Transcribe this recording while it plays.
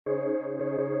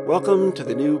Welcome to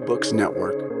the New Books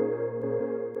Network.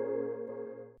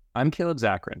 I'm Caleb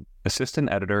Zachrin,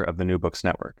 Assistant Editor of the New Books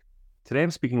Network. Today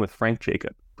I'm speaking with Frank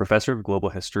Jacob, Professor of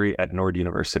Global History at Nord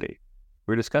University.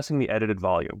 We're discussing the edited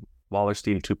volume,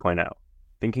 Wallerstein 2.0,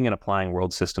 Thinking and Applying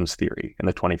World Systems Theory in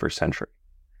the 21st Century.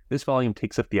 This volume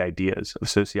takes up the ideas of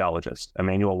sociologist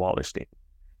Emanuel Wallerstein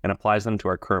and applies them to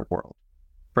our current world.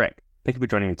 Frank, thank you for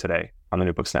joining me today on the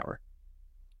New Books Network.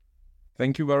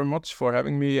 Thank you very much for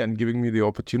having me and giving me the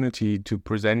opportunity to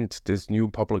present this new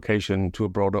publication to a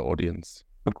broader audience.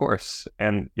 Of course.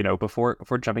 And, before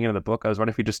jumping into the book, I was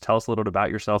wondering if you just tell us a little bit about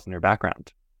yourself and your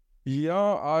background. Yeah,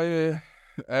 I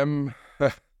am,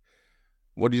 a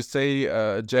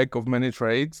jack of many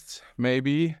trades,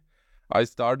 maybe. I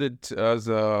started as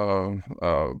a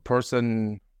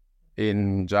person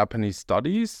in Japanese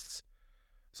studies.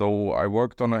 So I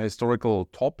worked on a historical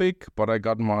topic, but I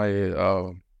got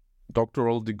my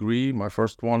doctoral degree, my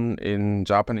first one in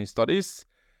Japanese studies,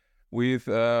 with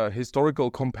a historical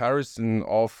comparison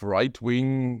of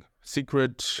right-wing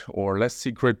secret or less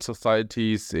secret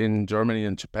societies in Germany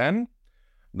and Japan.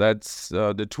 That's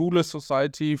the Thule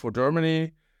Society for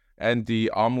Germany and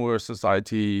the Amur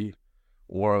Society,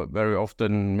 or very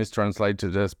often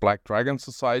mistranslated as Black Dragon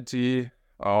Society,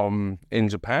 in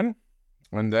Japan.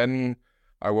 And then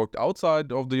I worked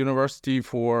outside of the university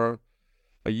for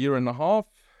a year and a half.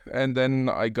 And then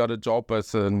I got a job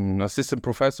as an assistant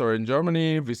professor in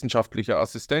Germany, wissenschaftlicher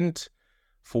Assistent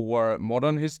for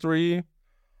modern history.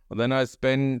 Then I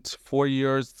spent 4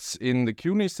 years in the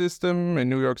CUNY system in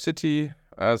New York City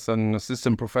as an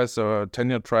assistant professor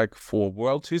tenure track for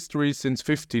world history since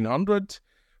 1500,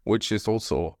 which is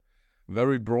also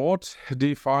very broadly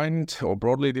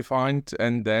defined.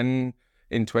 And then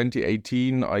in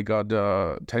 2018, I got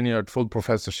a tenured full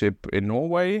professorship in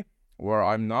Norway, where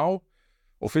I'm now.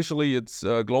 Officially, it's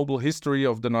global history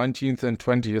of the 19th and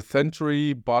 20th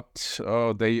century, but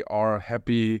they are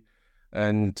happy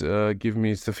and give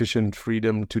me sufficient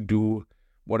freedom to do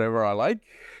whatever I like.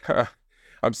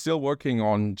 I'm still working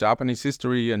on Japanese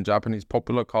history and Japanese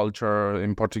popular culture,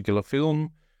 in particular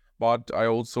film, but I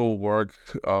also work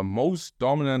most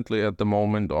dominantly at the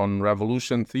moment on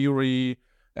revolution theory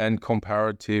and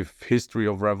comparative history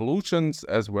of revolutions,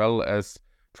 as well as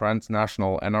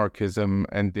transnational anarchism,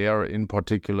 and there in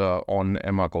particular on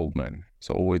Emma Goldman.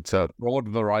 So it's a broad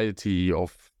variety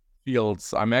of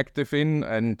fields I'm active in,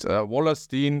 and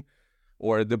Wallerstein,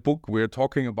 or the book we're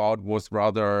talking about, was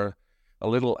rather a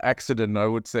little accident, I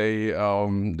would say.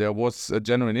 There was a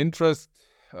genuine interest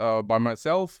by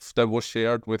myself that was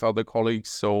shared with other colleagues,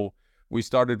 so we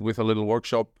started with a little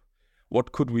workshop.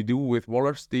 What could we do with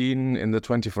Wallerstein in the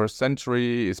 21st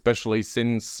century, especially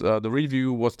since the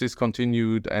review was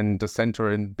discontinued and the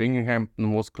center in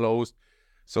Binghamton was closed?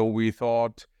 So we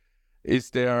thought, is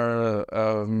there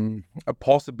a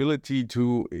possibility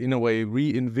to, in a way,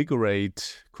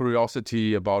 reinvigorate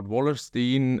curiosity about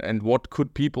Wallerstein, and what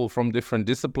could people from different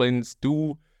disciplines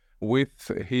do with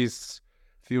his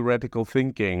theoretical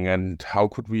thinking, and how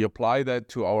could we apply that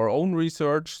to our own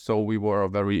research? So we were a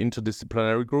very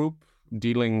interdisciplinary group,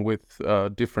 dealing with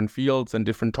different fields and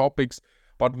different topics,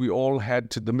 but we all had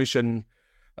the mission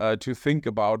to think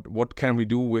about what can we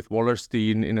do with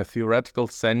Wallerstein in a theoretical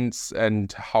sense,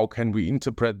 and how can we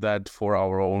interpret that for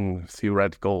our own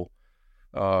theoretical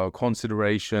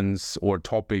considerations or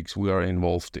topics we are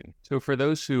involved in. So for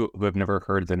those who have never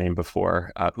heard the name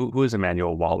before, who is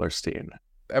Emanuel Wallerstein?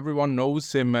 Everyone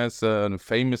knows him as a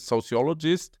famous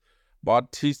sociologist,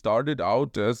 but he started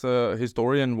out as a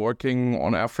historian working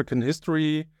on African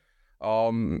history.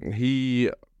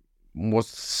 He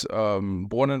was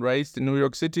born and raised in New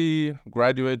York City,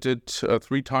 graduated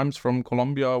 3 times from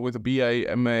Columbia with a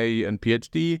BA, MA, and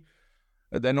PhD.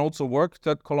 Then also worked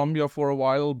at Columbia for a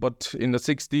while, but in the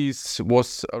 60s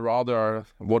was rather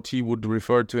what he would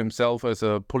refer to himself as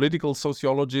a political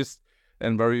sociologist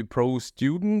and very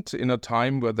pro-student in a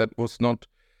time where that was not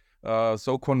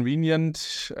so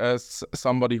convenient as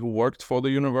somebody who worked for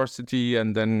the university.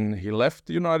 And then he left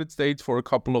the United States for a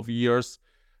couple of years,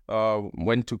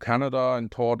 went to Canada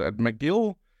and taught at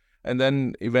McGill, and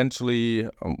then eventually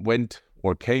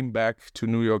came back to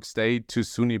New York State to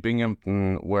SUNY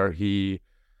Binghamton, where he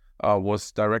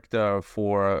was director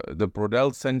for the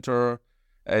Brodell Center.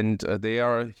 And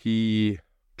there he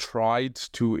tried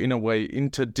to, in a way,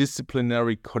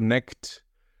 interdisciplinary connect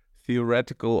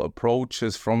theoretical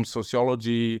approaches from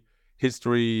sociology,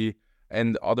 history,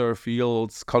 and other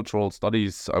fields, cultural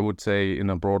studies, I would say,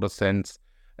 in a broader sense,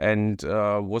 and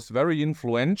was very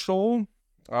influential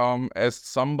as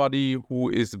somebody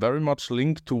who is very much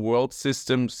linked to world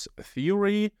systems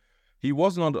theory. He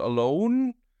was not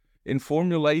alone in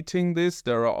formulating this.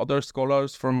 There are other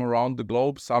scholars from around the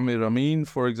globe, Samir Amin,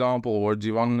 for example, or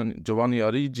Giovanni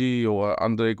Arrighi or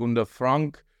André Gunder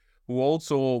Frank, who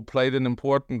also played an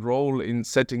important role in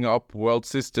setting up world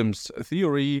systems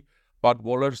theory. But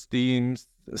Wallerstein's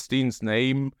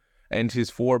name and his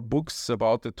 4 books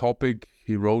about the topic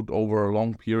he wrote over a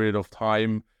long period of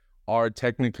time are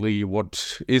technically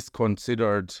what is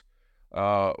considered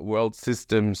world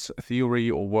systems theory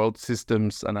or world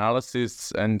systems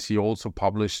analysis. And he also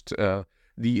published the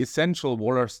essential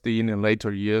Wallerstein in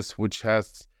later years, which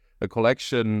has a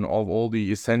collection of all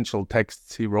the essential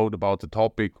texts he wrote about the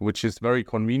topic, which is very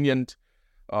convenient.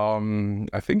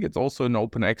 I think it's also in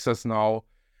open access now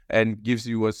and gives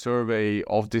you a survey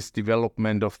of this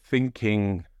development of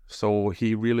thinking. So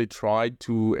he really tried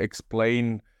to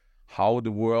explain how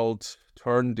the world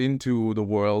turned into the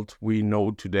world we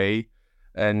know today.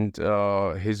 And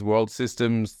his world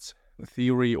systems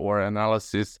theory or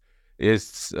analysis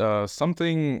is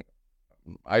something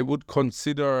I would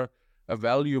consider a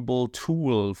valuable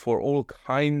tool for all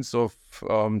kinds of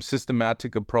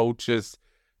systematic approaches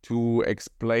to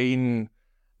explain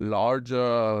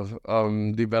larger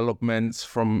developments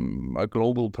from a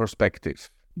global perspective.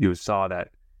 You saw that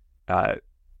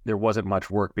there wasn't much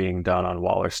work being done on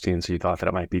Wallerstein, so you thought that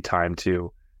it might be time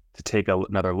to take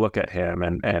another look at him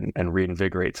and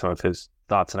reinvigorate some of his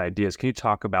thoughts and ideas. Can you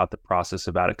talk about the process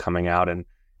about it coming out and,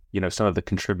 some of the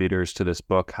contributors to this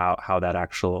book, how that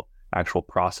actual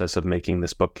process of making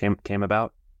this book came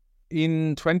about?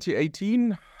 In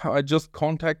 2018, I just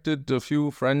contacted a few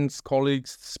friends,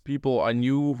 colleagues, people I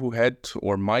knew who had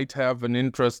or might have an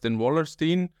interest in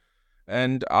Wallerstein,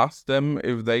 and asked them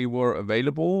if they were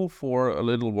available for a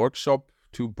little workshop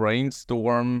to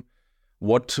brainstorm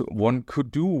what one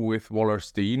could do with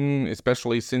Wallerstein,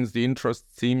 especially since the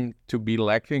interest seemed to be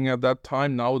lacking at that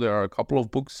time. Now there are a couple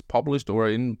of books published or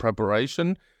in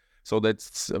preparation, so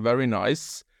that's very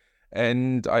nice.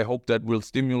 And I hope that will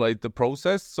stimulate the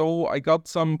process. So I got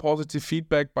some positive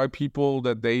feedback by people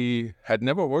that they had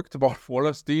never worked about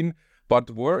Wallerstein,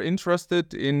 but were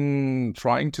interested in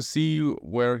trying to see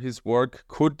where his work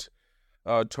could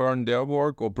turn their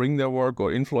work or bring their work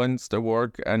or influence their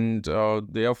work. And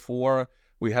therefore,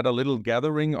 we had a little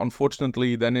gathering.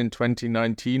 Unfortunately, then in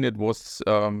 2019, it was,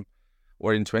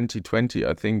 or in 2020,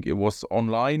 I think it was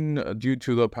online due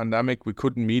to the pandemic. We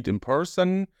couldn't meet in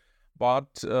person.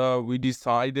 But we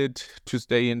decided to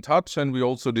stay in touch, and we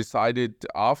also decided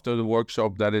after the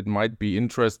workshop that it might be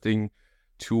interesting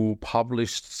to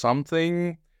publish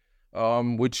something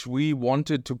which we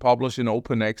wanted to publish in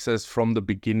open access from the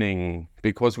beginning,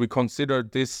 because we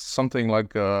considered this something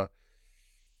like a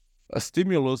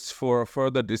stimulus for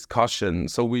further discussion.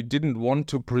 So we didn't want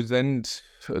to present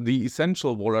the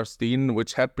essential Wallerstein,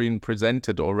 which had been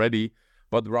presented already,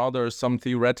 but rather some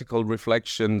theoretical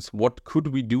reflections. What could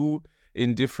we do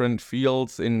in different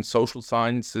fields in social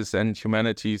sciences and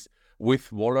humanities with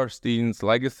Wallerstein's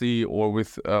legacy or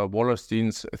with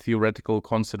Wallerstein's theoretical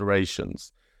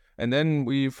considerations? And then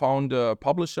we found a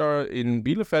publisher in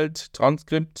Bielefeld,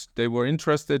 Transcript. They were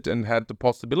interested and had the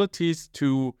possibilities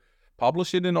to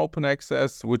publish it in open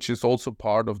access, which is also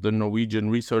part of the Norwegian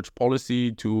research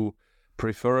policy to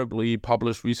preferably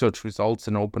publish research results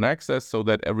in open access so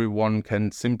that everyone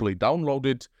can simply download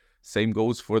it. Same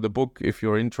goes for the book. If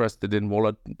you're interested in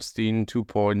Wallerstein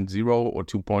 2.0 or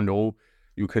 2.0,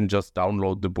 you can just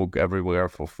download the book everywhere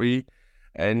for free.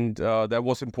 And that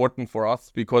was important for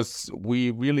us because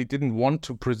we really didn't want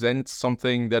to present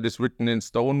something that is written in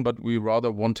stone, but we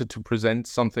rather wanted to present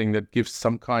something that gives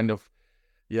some kind of,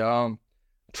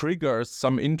 triggers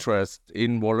some interest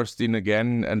in Wallerstein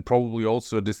again, and probably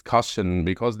also a discussion,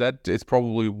 because that is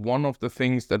probably one of the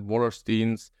things that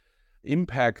Wallerstein's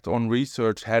impact on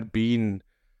research had been.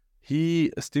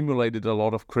 He stimulated a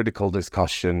lot of critical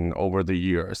discussion over the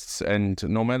years, and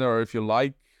no matter if you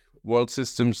like world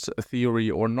systems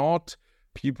theory or not,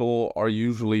 people are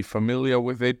usually familiar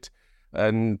with it,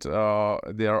 and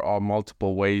there are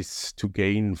multiple ways to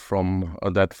gain from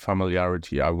that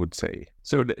familiarity, I would say.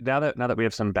 So now that we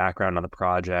have some background on the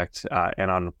project and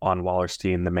on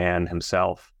Wallerstein, the man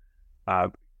himself,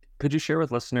 could you share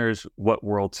with listeners what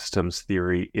world systems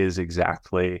theory is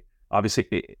exactly?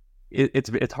 Obviously,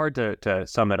 it's hard to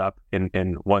sum it up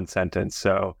in one sentence.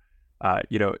 So,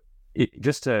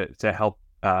 just to help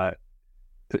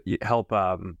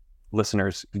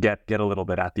listeners get a little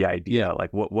bit at the idea,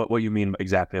 like what you mean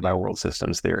exactly by world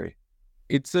systems theory.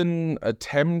 It's an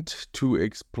attempt to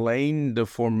explain the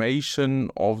formation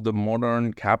of the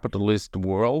modern capitalist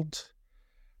world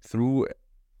through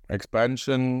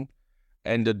expansion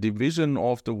and a division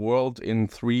of the world in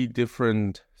three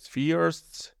different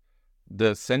spheres: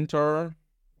 the center,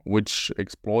 which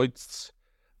exploits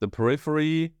the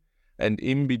periphery, and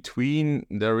in between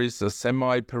there is a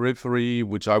semi-periphery,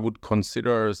 which I would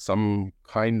consider some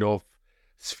kind of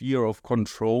sphere of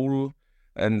control,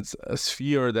 and a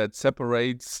sphere that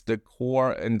separates the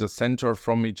core and the center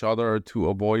from each other to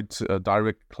avoid a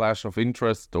direct clash of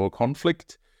interest or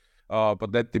conflict.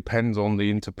 But that depends on the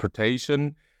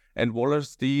interpretation. And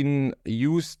Wallerstein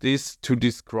used this to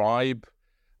describe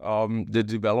the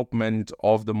development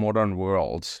of the modern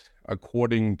world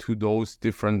according to those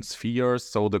different spheres.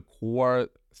 So the core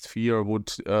sphere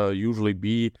would usually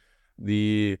be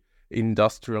the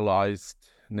industrialized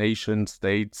nation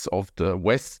states of the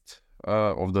West,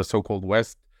 of the so-called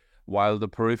West, while the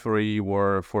periphery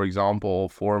were, for example,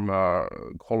 former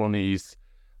colonies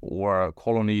or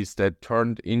colonies that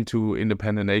turned into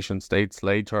independent nation states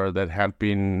later that had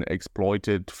been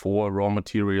exploited for raw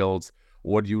materials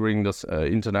or during the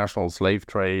international slave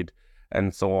trade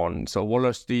and so on. So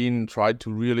Wallerstein tried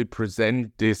to really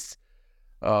present this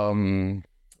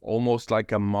almost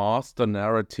like a master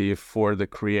narrative for the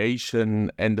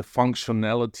creation and the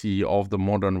functionality of the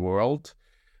modern world.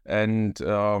 And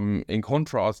in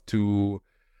contrast to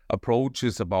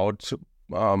approaches about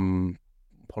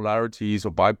polarities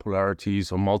or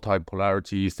bipolarities or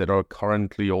multipolarities that are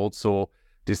currently also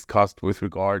discussed with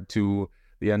regard to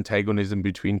the antagonism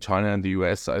between China and the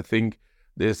US, I think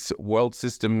this world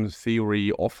system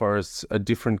theory offers a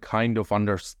different kind of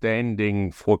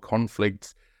understanding for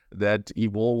conflicts that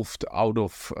evolved out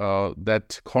of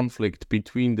that conflict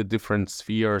between the different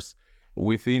spheres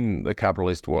within the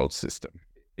capitalist world system.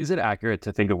 Is it accurate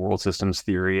to think of world systems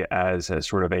theory as a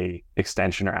sort of a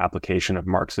extension or application of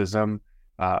Marxism,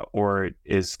 or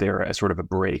is there a sort of a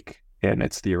break in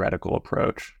its theoretical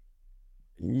approach?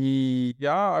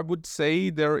 Yeah, I would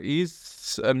say there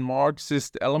is a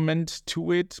Marxist element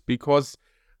to it, because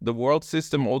the world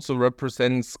system also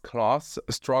represents class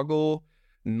struggle,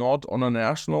 not on a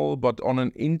national, but on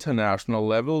an international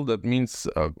level. That means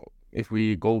if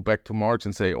we go back to Marx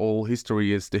and say all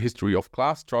history is the history of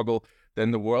class struggle, then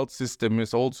the world system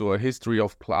is also a history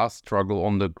of class struggle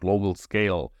on the global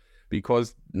scale,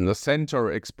 because the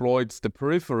center exploits the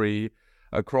periphery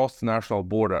across national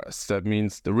borders. That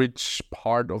means the rich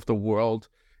part of the world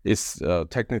is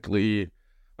technically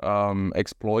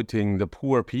exploiting the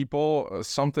poor people,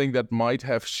 something that might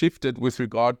have shifted with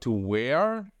regard to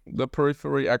where the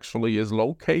periphery actually is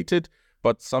located,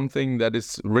 but something that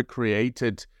is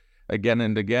recreated again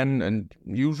and again. And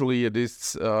usually it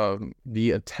is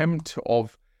the attempt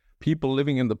of people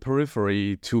living in the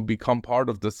periphery to become part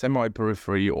of the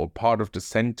semi-periphery or part of the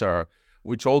center,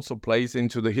 which also plays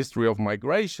into the history of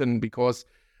migration, because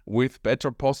with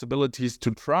better possibilities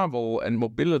to travel and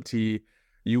mobility,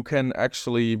 you can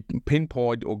actually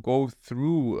pinpoint or go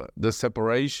through the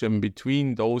separation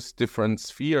between those different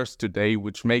spheres today,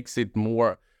 which makes it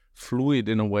more fluid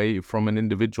in a way from an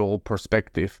individual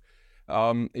perspective.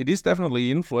 It is definitely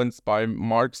influenced by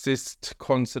Marxist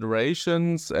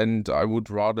considerations, and I would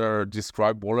rather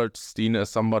describe Wallerstein as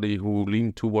somebody who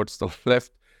leaned towards the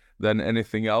left than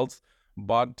anything else.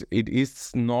 But it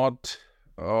is not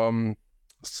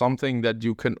something that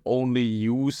you can only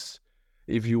use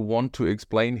if you want to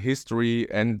explain history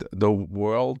and the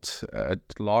world at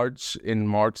large in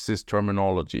Marxist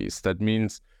terminologies. That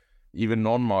means even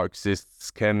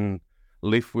non-Marxists can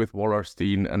live with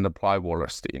Wallerstein and apply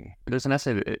Wallerstein. There's an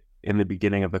essay in the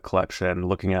beginning of the collection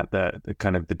looking at the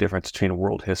kind of the difference between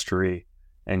world history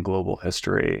and global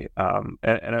history. And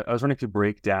I was wondering if you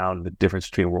break down the difference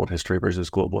between world history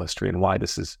versus global history and why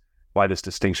this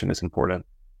distinction is important.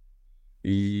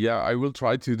 Yeah, I will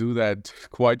try to do that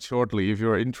quite shortly. If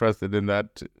you're interested in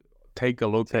that, take a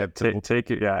look at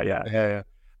take it. Yeah.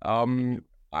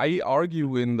 I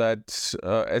argue in that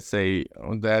essay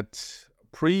that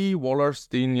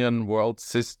pre-Wallersteinian world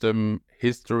system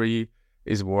history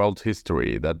is world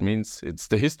history. That means it's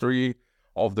the history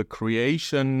of the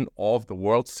creation of the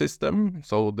world system,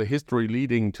 so the history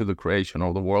leading to the creation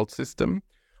of the world system,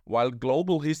 while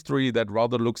global history that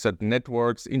rather looks at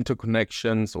networks,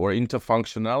 interconnections, or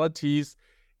interfunctionalities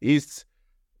is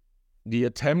the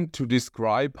attempt to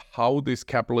describe how this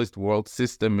capitalist world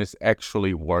system is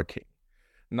actually working.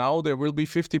 Now, there will be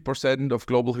 50% of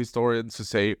global historians who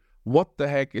say, what the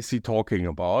heck is he talking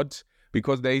about?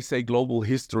 Because they say global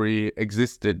history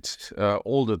existed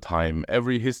all the time.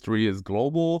 Every history is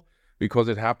global because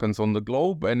it happens on the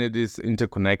globe and it is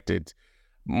interconnected.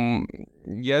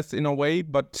 Yes, in a way,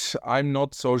 but I'm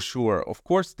not so sure. Of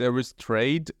course, there is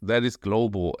trade that is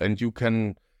global, and you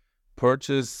can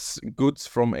purchase goods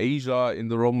from Asia in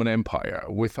the Roman Empire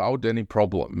without any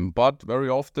problem. But very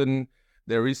often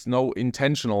there is no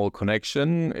intentional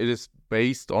connection. It is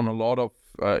based on a lot of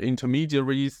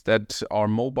intermediaries that are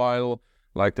mobile,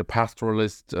 like the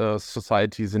pastoralist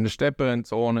societies in the steppe and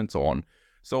so on and so on.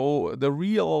 So the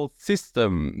real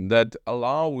system that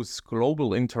allows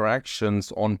global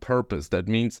interactions on purpose, that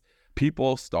means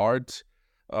people start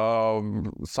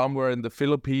somewhere in the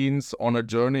Philippines on a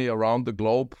journey around the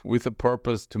globe with a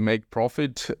purpose to make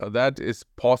profit, that is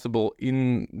possible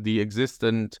in the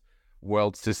existent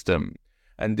world system.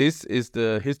 And this is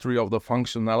the history of the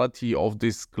functionality of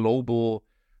this global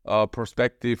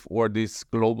perspective, or this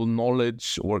global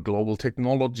knowledge, or global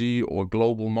technology, or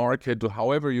global market, or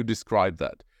however you describe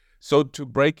that. So to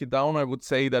break it down, I would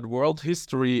say that world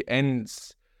history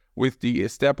ends with the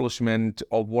establishment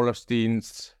of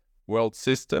Wallerstein's world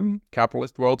system,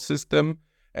 capitalist world system,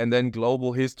 and then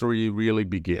global history really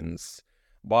begins.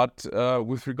 But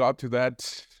with regard to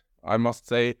that, I must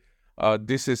say,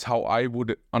 this is how I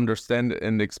would understand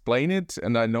and explain it,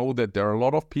 and I know that there are a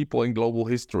lot of people in global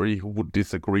history who would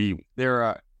disagree.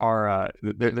 There's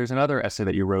another essay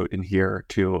that you wrote in here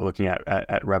too, looking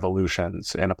at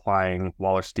revolutions and applying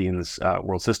Wallerstein's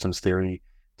world systems theory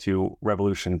to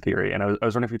revolution theory. And I was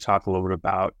wondering if you talk a little bit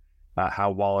about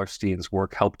how Wallerstein's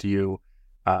work helped you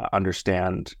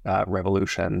understand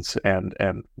revolutions, and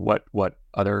what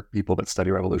other people that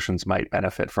study revolutions might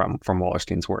benefit from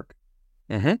Wallerstein's work.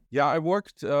 Mm-hmm. Yeah, I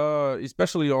worked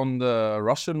especially on the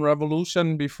Russian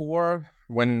Revolution before.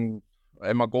 When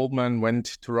Emma Goldman went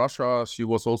to Russia, she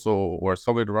was also, or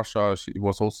Soviet Russia, she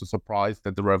was also surprised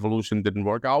that the revolution didn't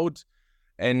work out.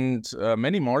 And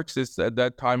many Marxists at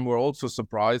that time were also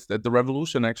surprised that the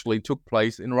revolution actually took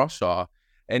place in Russia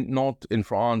and not in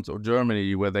France or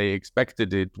Germany, where they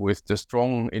expected it with the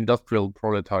strong industrial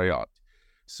proletariat.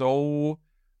 So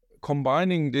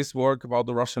combining this work about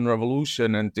the Russian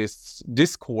Revolution and this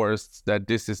discourse that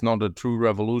this is not a true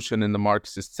revolution in the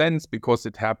Marxist sense because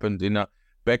it happened in a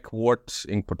backward,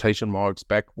 in quotation marks,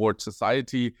 backward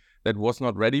society that was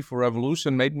not ready for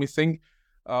revolution, made me think,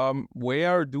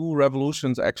 where do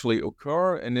revolutions actually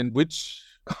occur, and in which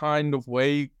kind of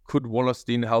way could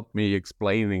Wallerstein help me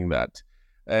explaining that?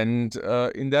 And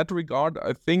in that regard,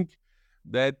 I think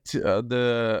that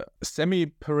the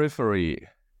semi-periphery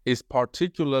is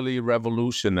particularly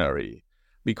revolutionary,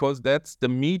 because that's the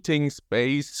meeting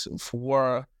space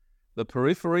for the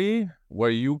periphery, where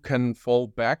you can fall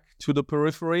back to the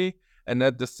periphery, and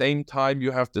at the same time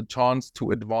you have the chance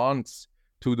to advance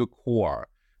to the core.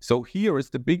 So here is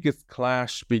the biggest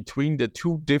clash between the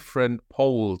two different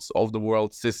poles of the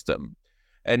world system.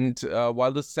 And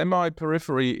while the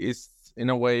semi-periphery is in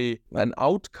a way an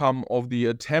outcome of the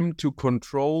attempt to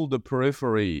control the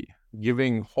periphery,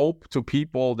 giving hope to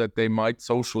people that they might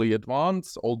socially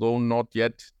advance, although not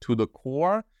yet to the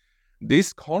core,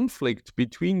 this conflict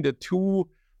between the two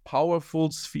powerful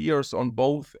spheres on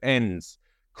both ends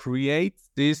creates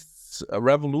this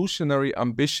revolutionary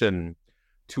ambition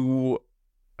to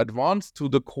advance to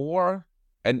the core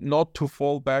and not to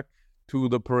fall back to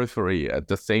the periphery at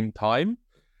the same time,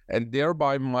 and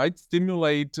thereby might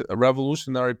stimulate a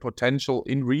revolutionary potential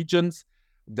in regions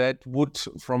that would,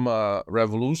 from a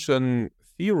revolution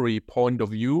theory point of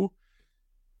view,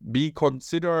 be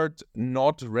considered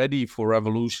not ready for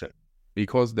revolution,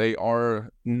 because they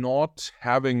are not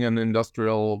having an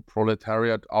industrial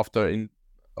proletariat after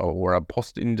or a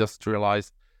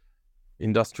post-industrialized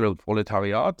industrial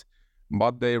proletariat,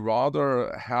 but they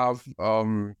rather have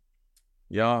an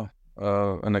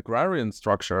agrarian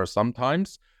structure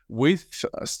sometimes, with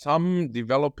some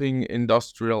developing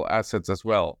industrial assets as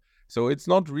well. So it's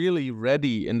not really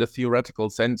ready in the theoretical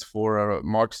sense for a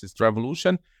Marxist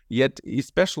revolution, yet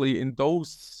especially in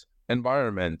those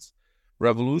environments,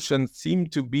 revolutions seem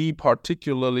to be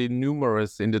particularly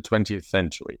numerous in the 20th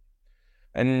century.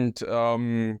 And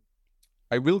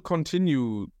I will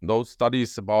continue those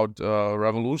studies about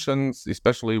revolutions,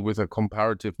 especially with a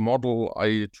comparative model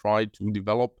I tried to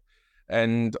develop.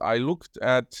 And I looked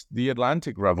at the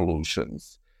Atlantic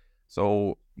revolutions.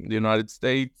 So the United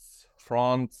States,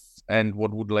 France, and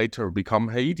what would later become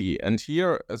Haiti. And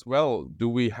here as well, do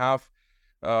we have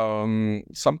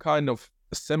some kind of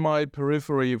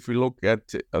semi-periphery? If we look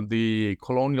at the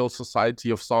colonial society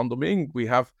of Saint-Domingue, we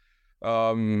have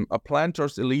a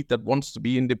planters elite that wants to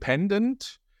be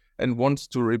independent and wants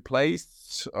to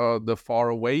replace the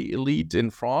faraway elite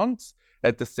in France.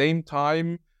 At the same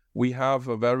time, we have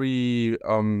a very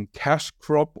cash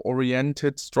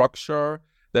crop-oriented structure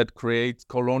that creates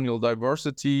colonial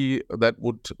diversity that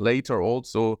would later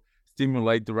also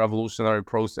stimulate the revolutionary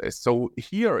process. So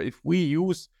here, if we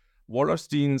use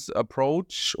Wallerstein's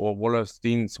approach or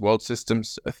Wallerstein's world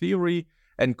systems theory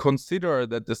and consider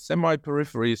that the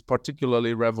semi-periphery is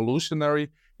particularly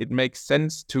revolutionary, it makes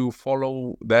sense to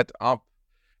follow that up.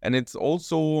 And it's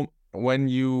also when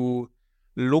you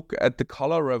look at the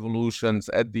color revolutions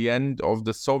at the end of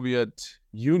the Soviet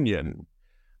Union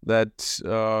that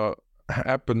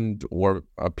happened or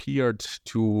appeared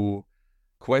to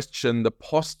question the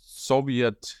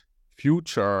post-Soviet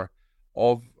future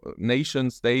of nation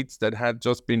states that had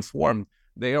just been formed,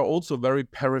 they are also very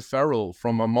peripheral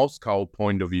from a Moscow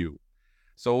point of view.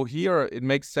 So here it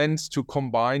makes sense to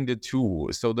combine the two.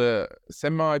 So the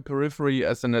semi-periphery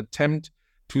as an attempt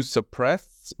to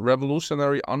suppress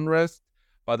revolutionary unrest,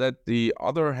 but at the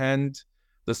other hand,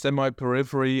 the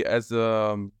semi-periphery as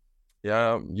a,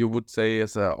 you would say,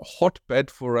 as a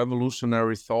hotbed for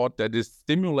revolutionary thought that is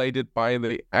stimulated by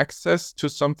the access to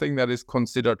something that is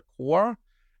considered core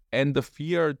and the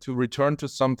fear to return to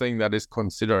something that is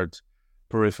considered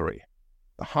periphery.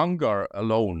 Hunger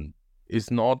alone is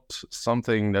not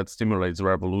something that stimulates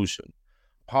revolution.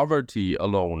 Poverty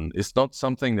alone is not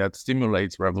something that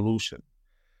stimulates revolution.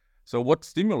 So what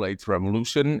stimulates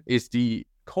revolution is the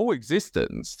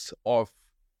coexistence of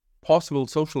possible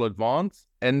social advance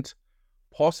and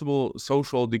possible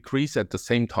social decrease at the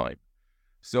same time.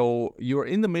 So you're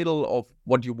in the middle of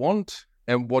what you want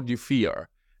and what you fear.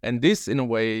 And this, in a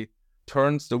way,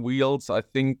 turns the wheels, I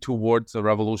think, towards a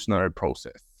revolutionary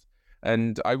process.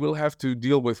 And I will have to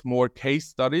deal with more case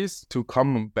studies to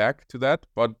come back to that,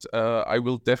 but I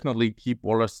will definitely keep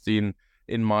Wallerstein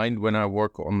in mind when I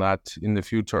work on that in the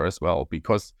future as well,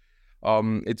 because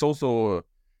it's also,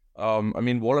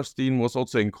 Wallerstein was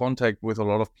also in contact with a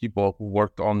lot of people who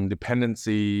worked on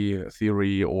dependency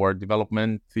theory or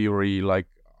development theory, like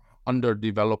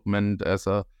underdevelopment as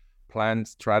a planned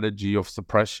strategy of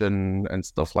suppression and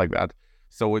stuff like that.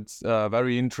 So it's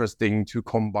very interesting to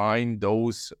combine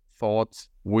those thoughts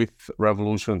with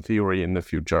revolution theory in the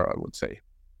future, I would say.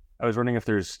 I was wondering if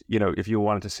there's, if you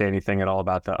wanted to say anything at all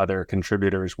about the other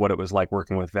contributors, what it was like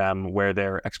working with them, where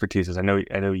their expertise is. I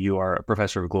know you are a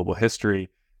professor of global history,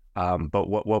 but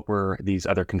what were these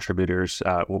other contributors?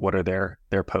 What are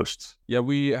their posts? Yeah,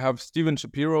 we have Stephen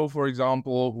Shapiro, for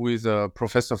example, who is a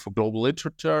professor for global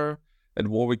literature at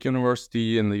Warwick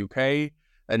University in the UK.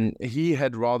 And he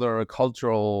had rather a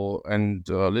cultural and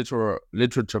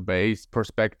literature-based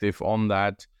perspective on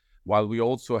that, while we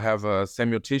also have a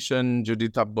semiotician,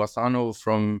 Giuditta Bassano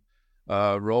from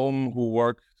Rome, who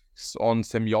works on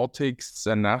semiotics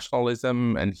and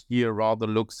nationalism, and here rather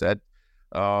looks at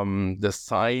the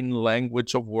sign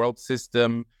language of world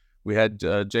system. We had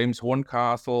James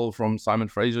Horncastle from Simon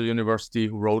Fraser University,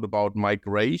 who wrote about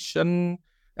migration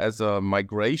as a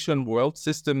migration world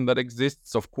system that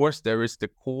exists. Of course, there is the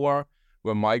core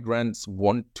where migrants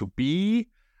want to be.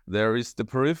 There is the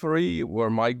periphery where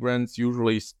migrants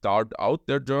usually start out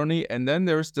their journey. And then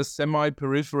there's the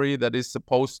semi-periphery that is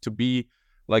supposed to be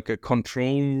like a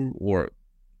control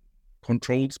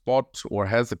spot or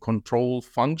has a control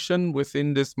function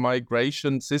within this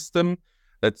migration system.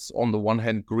 That's on the one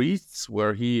hand Greece,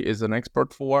 where he is an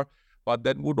expert for, but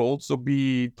that would also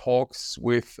be talks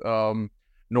with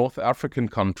North African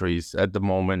countries at the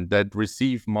moment that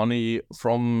receive money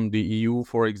from the EU,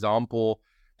 for example,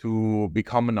 to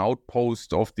become an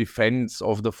outpost of defense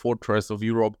of the fortress of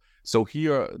Europe. So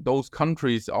here, those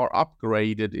countries are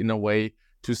upgraded in a way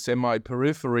to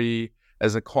semi-periphery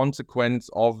as a consequence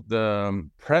of the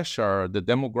pressure, the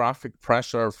demographic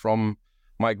pressure from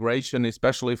migration,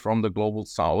 especially from the global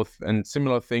south. And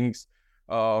similar things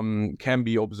can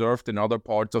be observed in other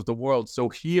parts of the world. So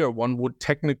here, one would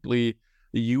technically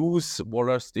use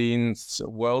Wallerstein's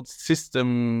world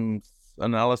systems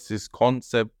analysis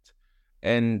concept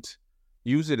and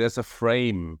use it as a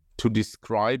frame to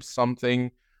describe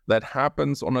something that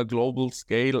happens on a global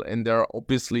scale, and there are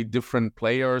obviously different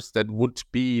players that would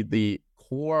be the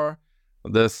core,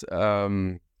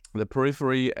 the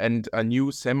periphery, and a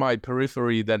new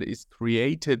semi-periphery that is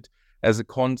created as a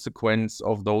consequence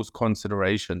of those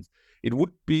considerations. It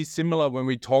would be similar when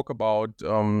we talk about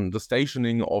the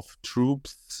stationing of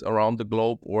troops around the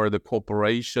globe or the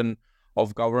cooperation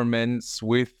of governments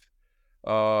with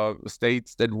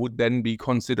states that would then be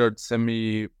considered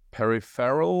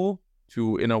semi-peripheral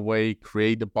to, in a way,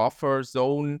 create a buffer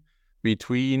zone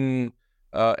between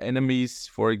enemies,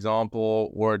 for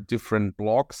example, or different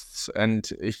blocks. And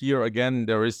here again,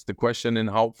 there is the question in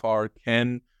how far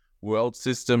can world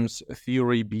systems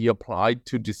theory be applied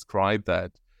to describe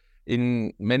that.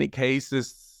 In many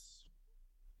cases,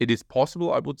 it is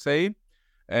possible, I would say,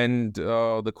 and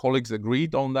the colleagues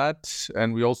agreed on that.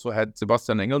 And we also had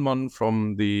Sebastian Engelmann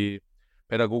from the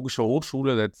Pädagogische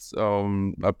Hochschule, that's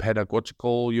a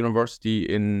pedagogical university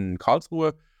in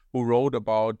Karlsruhe, who wrote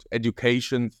about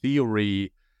education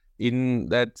theory in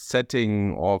that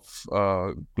setting of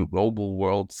global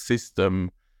world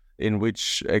system in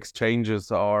which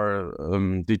exchanges are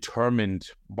determined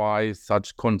by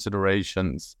such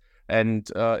considerations. And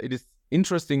it is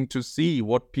interesting to see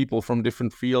what people from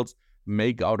different fields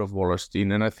make out of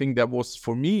Wallerstein. And I think that was,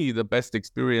 for me, the best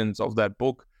experience of that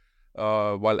book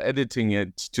while editing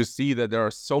it, to see that there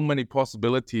are so many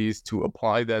possibilities to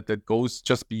apply that goes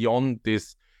just beyond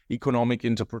this economic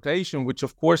interpretation, which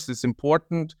of course is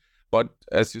important, but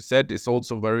as you said, is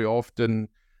also very often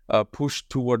pushed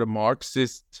toward a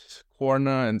Marxist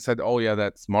corner and said, oh yeah,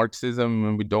 that's Marxism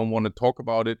and we don't want to talk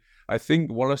about it. I think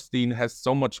Wallerstein has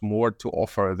so much more to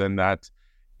offer than that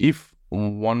if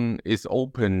one is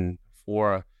open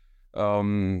for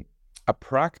a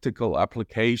practical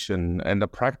application and a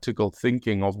practical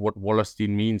thinking of what Wallerstein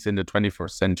means in the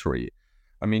 21st century.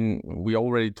 I mean, we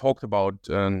already talked about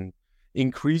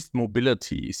increased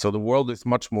mobility. So the world is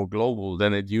much more global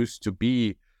than it used to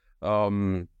be,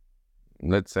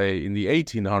 let's say, in the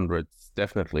 1800s,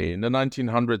 definitely. In the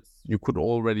 1900s, you could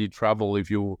already travel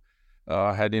if you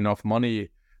had enough money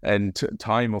and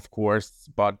time, of course.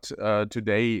 But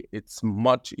today, it's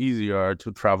much easier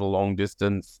to travel long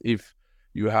distance if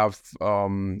you have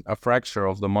a fraction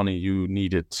of the money you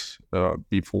needed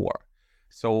before.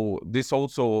 So this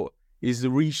also is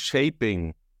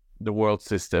reshaping the world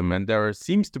system. And there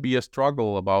seems to be a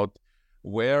struggle about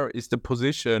where is the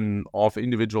position of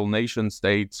individual nation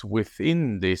states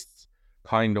within this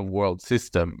kind of world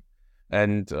system.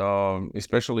 And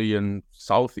especially in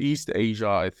Southeast Asia,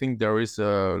 I think there is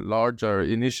a larger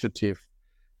initiative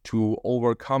to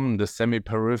overcome the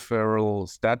semi-peripheral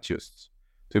status,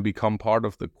 to become part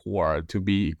of the core, to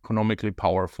be economically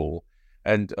powerful.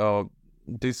 And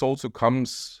this also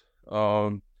comes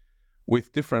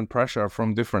with different pressure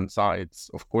from different sides.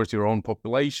 Of course, your own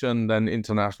population, then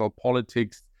international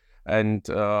politics, and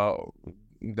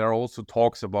there are also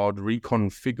talks about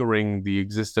reconfiguring the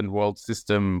existing world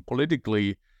system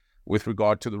politically with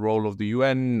regard to the role of the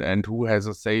UN and who has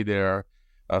a say there.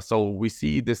 So we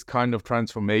see this kind of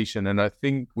transformation, and I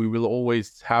think we will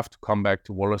always have to come back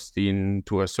to Wallerstein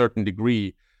to a certain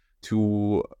degree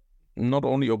to not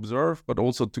only observe, but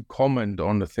also to comment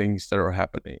on the things that are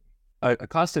happening. A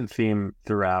constant theme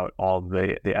throughout all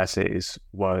the essays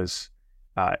was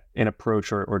an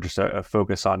approach or just a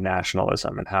focus on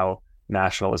nationalism and how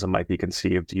nationalism might be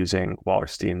conceived using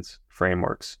Wallerstein's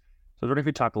frameworks. So I was wondering if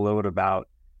you talk a little bit about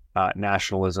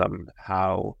nationalism,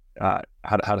 how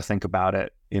to think about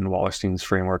it in Wallerstein's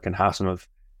framework, and how some of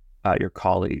your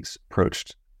colleagues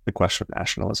approached the question of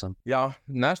nationalism. Yeah,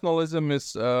 nationalism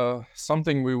is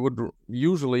something we would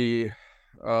usually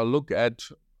look at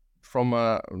from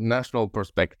a national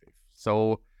perspective.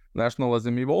 So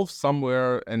nationalism evolves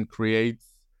somewhere and creates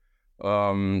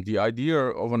the idea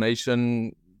of a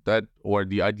nation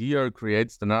the idea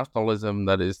creates the nationalism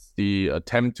that is the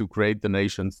attempt to create the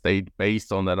nation state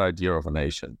based on that idea of a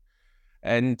nation.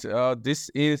 And this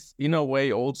is, in a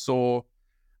way, also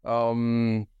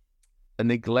a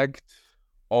neglect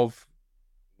of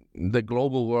the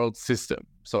global world system.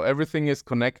 So everything is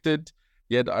connected,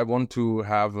 yet I want to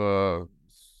have a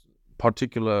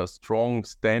particular strong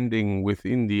standing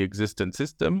within the existing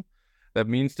system. That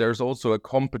means there's also a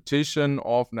competition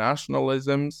of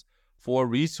nationalisms for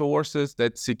resources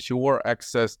that secure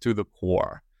access to the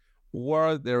core.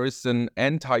 Or there is an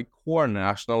anti-core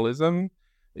nationalism,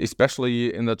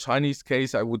 especially in the Chinese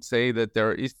case. I would say that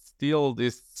there is still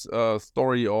this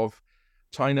story of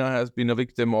China has been a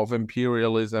victim of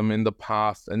imperialism in the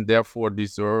past and therefore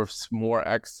deserves more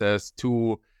access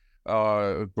to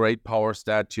great power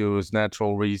statues,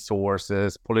 natural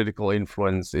resources, political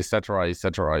influence, etc.,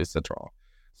 etc., etc.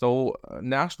 So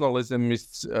nationalism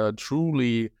is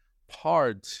truly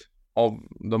part of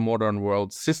the modern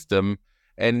world system,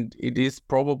 and it is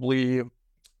probably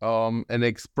an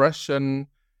expression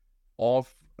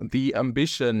of the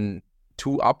ambition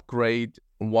to upgrade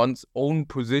one's own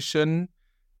position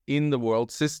in the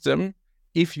world system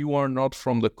if you are not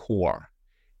from the core.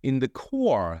 In the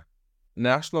core,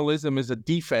 nationalism is a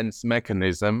defense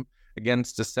mechanism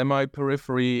against the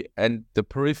semi-periphery and the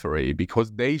periphery,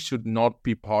 because they should not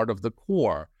be part of the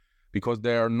core, because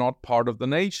they are not part of the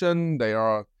nation, they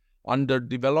are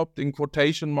underdeveloped in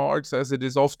quotation marks as it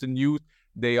is often used,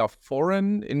 they are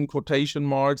foreign in quotation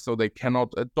marks, so they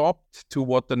cannot adopt to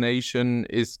what the nation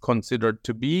is considered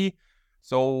to be.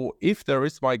 So if there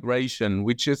is migration,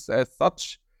 which is as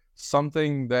such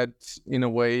something that in a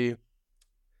way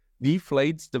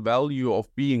deflates the value of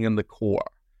being in the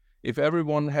core. If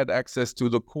everyone had access to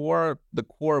the core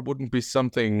wouldn't be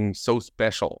something so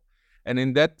special. And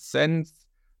in that sense,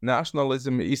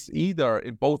 nationalism is either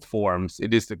in both forms.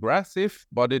 It is aggressive,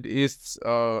 but it is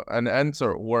an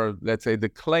answer, or let's say the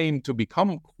claim to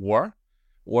become core,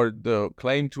 or the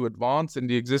claim to advance in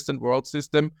the existent world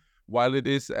system, while it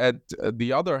is at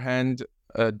the other hand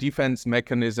a defense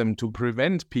mechanism to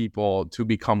prevent people to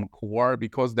become core,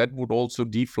 because that would also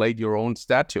deflate your own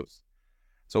status.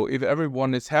 So if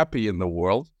everyone is happy in the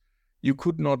world, you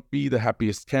could not be the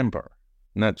happiest camper,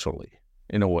 naturally,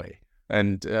 in a way.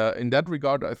 And in that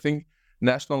regard, I think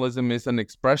nationalism is an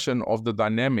expression of the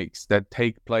dynamics that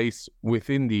take place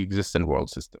within the existing world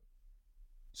system.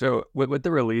 So with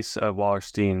the release of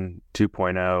Wallerstein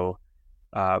 2.0,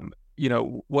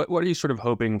 what are you sort of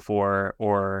hoping for,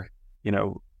 or,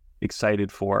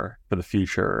 excited for the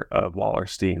future of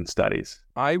Wallerstein studies?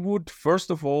 I would first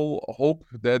of all hope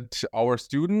that our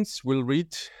students will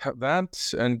read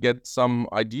that and get some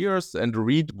ideas and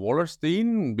read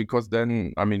Wallerstein, because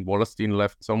then, Wallerstein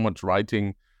left so much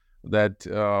writing that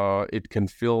it can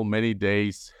fill many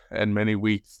days and many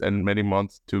weeks and many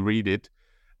months to read it.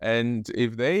 And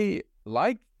if they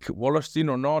like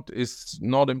Wallerstein or not is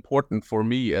not important for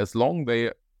me, as long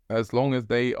as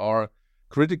they are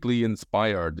critically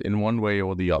inspired in one way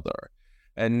or the other.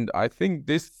 And I think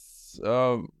this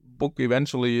book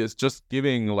eventually is just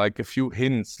giving like a few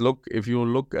hints. Look, if you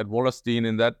look at Wallerstein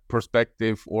in that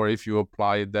perspective, or if you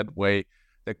apply it that way,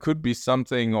 there could be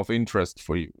something of interest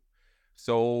for you.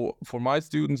 So for my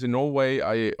students in Norway,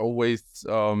 I always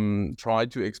try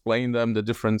to explain them the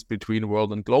difference between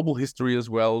world and global history as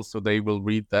well. So they will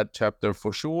read that chapter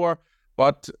for sure.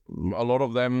 But a lot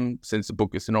of them, since the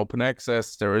book is in open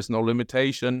access, there is no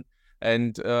limitation.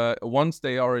 And once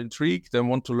they are intrigued and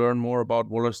want to learn more about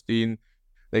Wallerstein,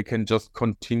 they can just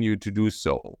continue to do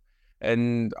so.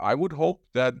 And I would hope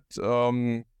that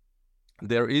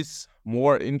there is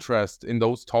more interest in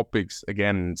those topics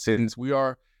again, since we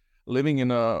are living in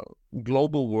a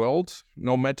global world.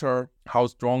 No matter how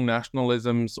strong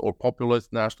nationalisms or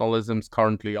populist nationalisms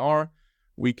currently are,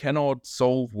 we cannot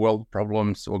solve world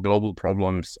problems or global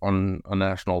problems on a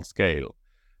national scale.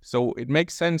 So it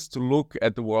makes sense to look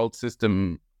at the world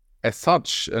system as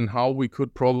such and how we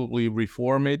could probably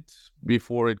reform it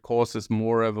before it causes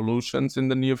more revolutions in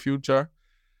the near future.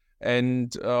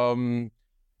 And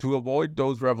to avoid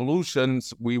those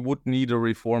revolutions, we would need a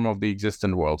reform of the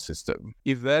existing world system.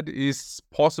 If that is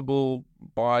possible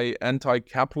by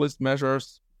anti-capitalist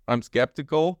measures, I'm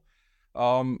skeptical.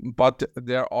 But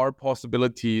there are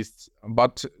possibilities.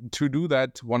 But to do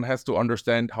that, one has to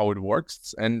understand how it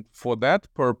works. And for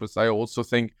that purpose, I also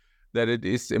think that it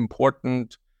is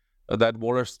important that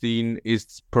Wallerstein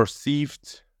is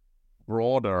perceived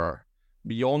broader,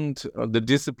 beyond the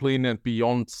discipline and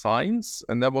beyond science.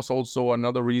 And that was also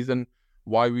another reason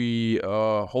why we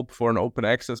hope for an open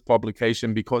access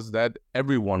publication, because that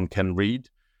everyone can read.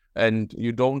 And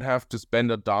you don't have to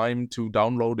spend a dime to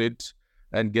download it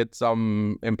and get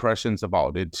some impressions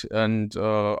about it. And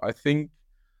I think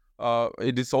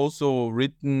it is also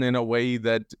written in a way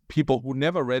that people who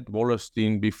never read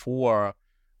Wallerstein before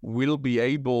will be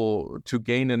able to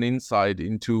gain an insight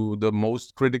into the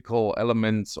most critical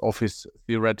elements of his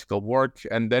theoretical work,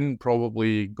 and then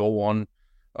probably go on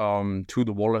to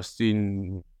the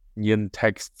Wallersteinian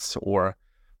texts or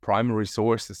primary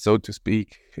sources, so to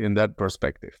speak, in that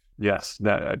perspective. Yes,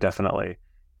 definitely.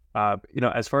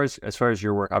 As far as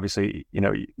your work, obviously,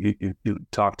 you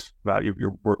talked about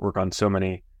your work on so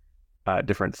many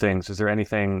different things. Is there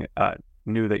anything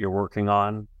new that you're working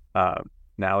on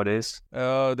nowadays?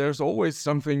 There's always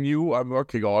something new I'm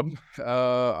working on.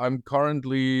 I'm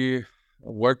currently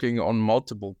working on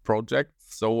multiple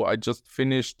projects. So I just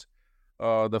finished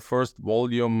the first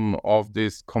volume of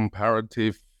this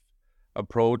comparative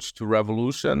approach to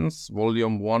revolutions.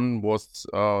 Volume 1 was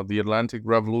the Atlantic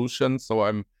Revolution. So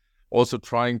I'm also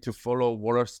trying to follow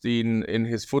Wallerstein in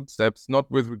his footsteps, not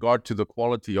with regard to the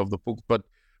quality of the book, but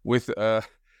with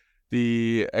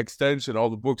the extension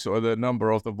of the books or the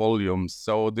number of the volumes.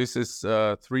 So this is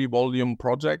a 3-volume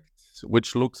project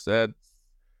which looks at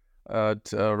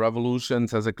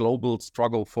revolutions as a global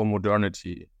struggle for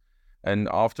modernity. And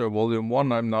after volume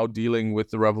 1, I'm now dealing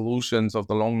with the revolutions of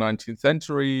the long 19th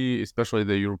century, especially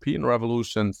the European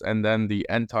revolutions, and then the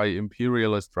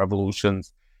anti-imperialist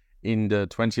revolutions in the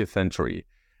 20th century.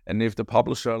 And if the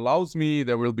publisher allows me,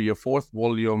 there will be a 4th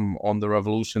volume on the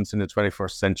revolutions in the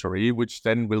 21st century, which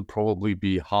then will probably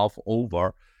be half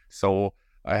over. So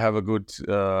I have a good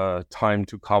time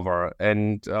to cover.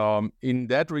 And in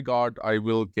that regard, I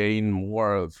will gain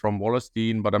more from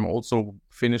Wallerstein, but I'm also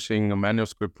finishing a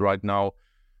manuscript right now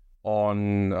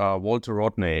on Walter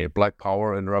Rodney, Black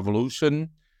Power and Revolution,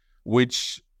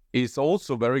 which is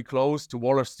also very close to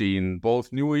Wallerstein.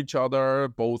 Both knew each other,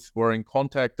 both were in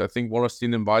contact. I think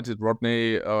Wallerstein invited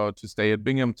Rodney to stay at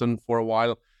Binghamton for a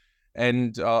while.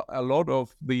 And a lot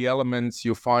of the elements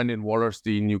you find in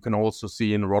Wallerstein, you can also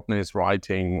see in Rodney's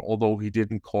writing, although he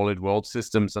didn't call it world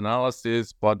systems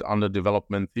analysis, but under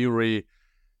development theory.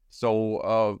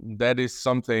 So that is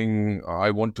something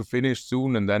I want to finish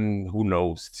soon, and then who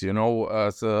knows?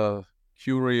 As a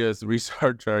curious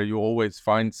researcher, you always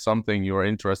find something you're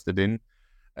interested in.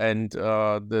 And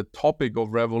the topic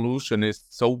of revolution is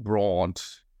so broad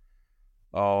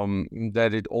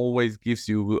that it always gives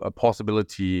you a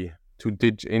possibility to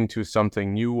dig into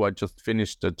something new. I just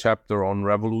finished a chapter on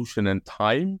revolution and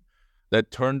time that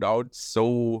turned out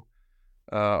so,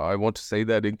 I want to say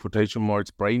that in quotation marks,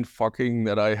 brain fucking,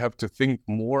 that I have to think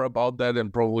more about that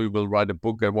and probably will write a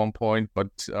book at one point.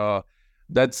 But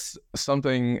that's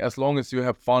something, as long as you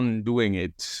have fun doing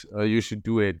it, you should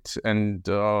do it. And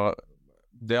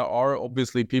there are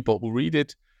obviously people who read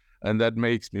it, and that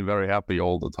makes me very happy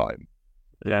all the time.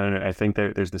 Yeah, I think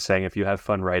there's the saying, if you have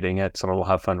fun writing it, someone will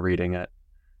have fun reading it,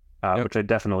 yep. Which I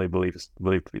definitely believe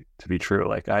to be true.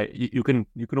 Like you can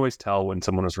always tell when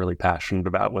someone is really passionate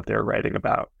about what they're writing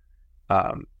about.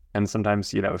 And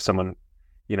sometimes, if someone,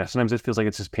 sometimes it feels like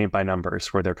it's just paint by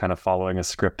numbers, where they're kind of following a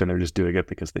script and they're just doing it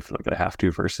because they feel like they have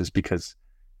to, versus because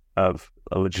of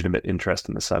a legitimate interest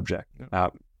in the subject.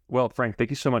 Yep. Well, Frank,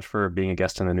 thank you so much for being a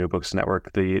guest on the New Books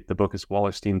Network. The book is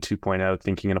Wallerstein 2.0,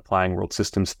 Thinking and Applying World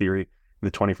Systems Theory in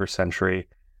the 21st Century.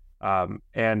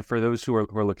 And for those who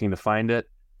are looking to find it,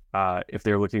 if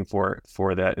they're looking for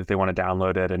that, if they want to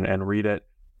download it and read it,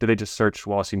 do they just search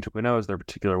Wallerstein 2.0? Is there a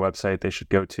particular website they should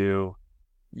go to?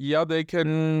 Yeah, they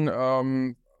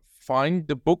can find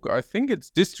the book. I think it's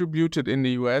distributed in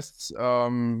the US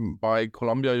by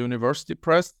Columbia University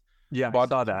Press. Yeah, I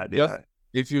saw that. Yeah.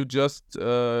 If you just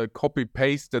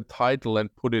copy-paste the title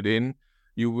and put it in,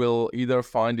 you will either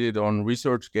find it on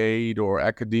ResearchGate or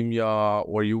Academia,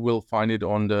 or you will find it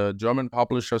on the German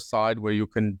publisher side, where you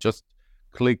can just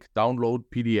click download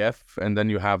PDF and then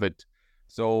you have it.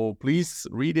 So please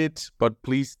read it, but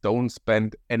please don't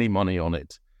spend any money on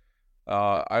it.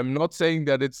 I'm not saying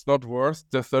that it's not worth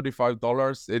the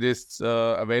 $35 it is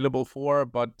available for,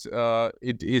 but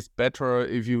it is better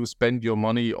if you spend your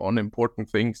money on important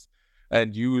things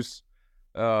and use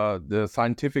the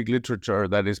scientific literature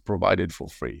that is provided for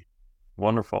free.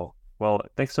 Wonderful. Well,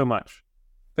 thanks so much.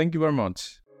 Thank you very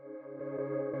much.